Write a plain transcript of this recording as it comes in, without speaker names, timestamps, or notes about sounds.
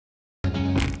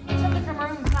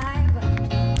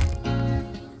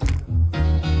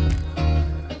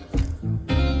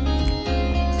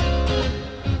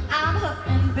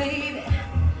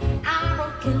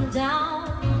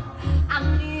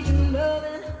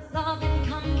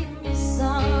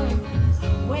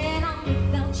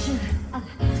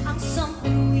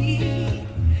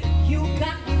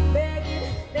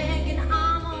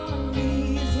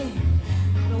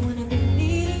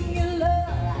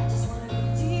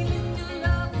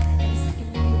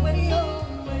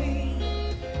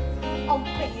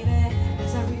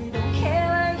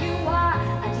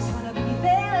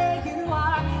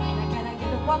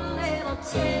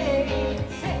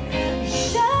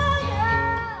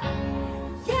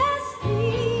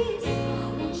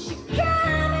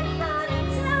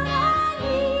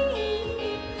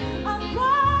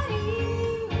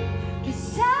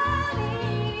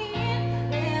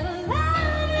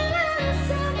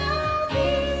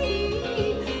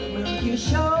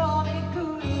show me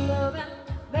good love and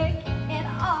make it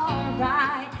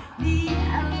alright. Need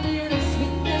a little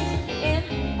sweetness in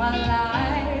my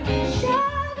life.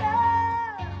 Sugar,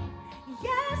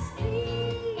 yes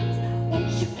please,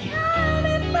 won't you come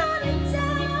and put it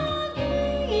down on me?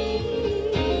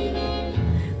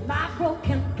 My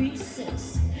broken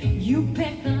pieces, you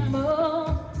pick them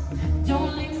up.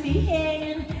 Don't leave me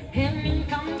hanging, hanging,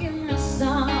 come give me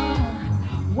some.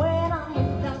 When I'm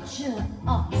without you,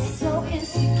 oh, so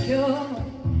insecure.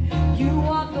 You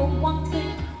are the one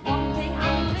thing I'm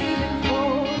living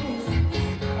for.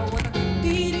 I don't wanna be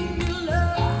needing your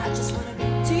love, I just wanna be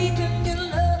deep in your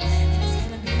love. It's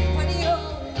gonna be when you're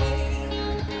away,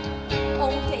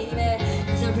 oh baby,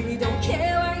 'cause I really don't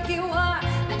care where you are.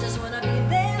 I just wanna be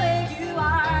there where you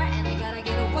are, and I gotta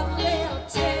get one little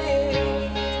taste.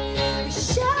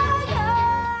 Sugar,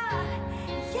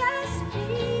 yes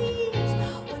please,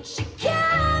 won't you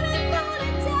come and put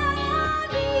it down on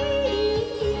me?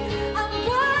 I'm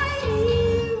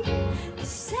writing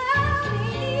this out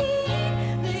in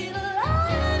little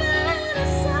love and little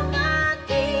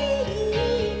somebody.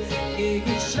 You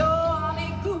can show me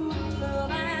good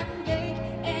love and make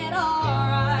it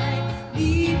alright.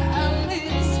 Need a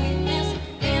little sweetness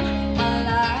in my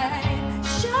life.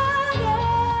 Sugar,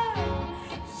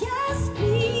 yes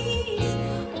please,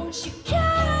 won't you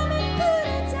come and put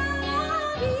it down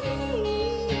on me?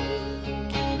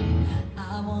 I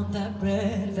want that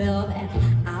red velvet,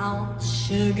 I want the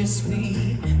sugar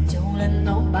sweet. Don't let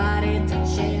nobody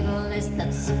touch it unless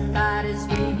that somebody's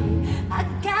me. I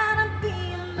gotta be a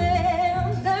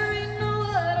man, there ain't no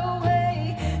other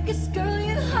way. 'Cause girl,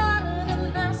 you're hotter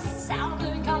than a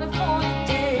Southern California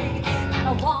day. I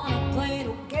don't wanna play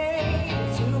no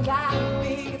games, you gotta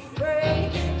be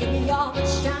afraid. Give me all the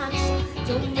chance,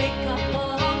 don't make up a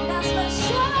mess. But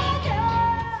sugar,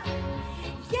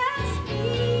 yes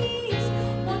please,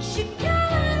 won't you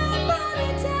come and put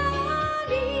it down on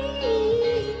me?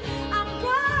 I'm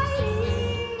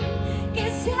writing,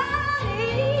 'cause I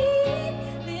need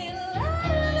little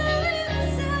love and little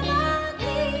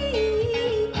somebody.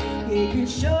 You can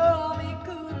show me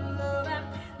good love and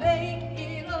make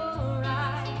it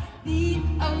alright. Need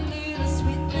a little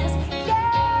sweetness,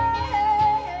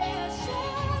 yeah.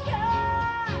 Sugar,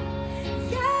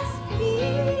 yes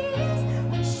please,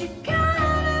 won't you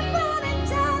come and put it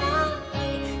down on me,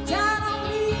 down on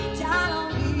me, down on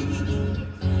me.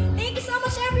 Thank you so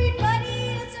much, everybody.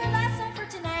 That's our last song for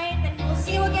tonight, and we'll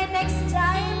see you again next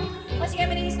time. Once again,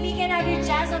 my name is Mika, and I have your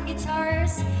jazz on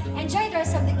guitars. Enjoy the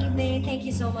rest of the evening. Thank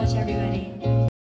you so much, everybody.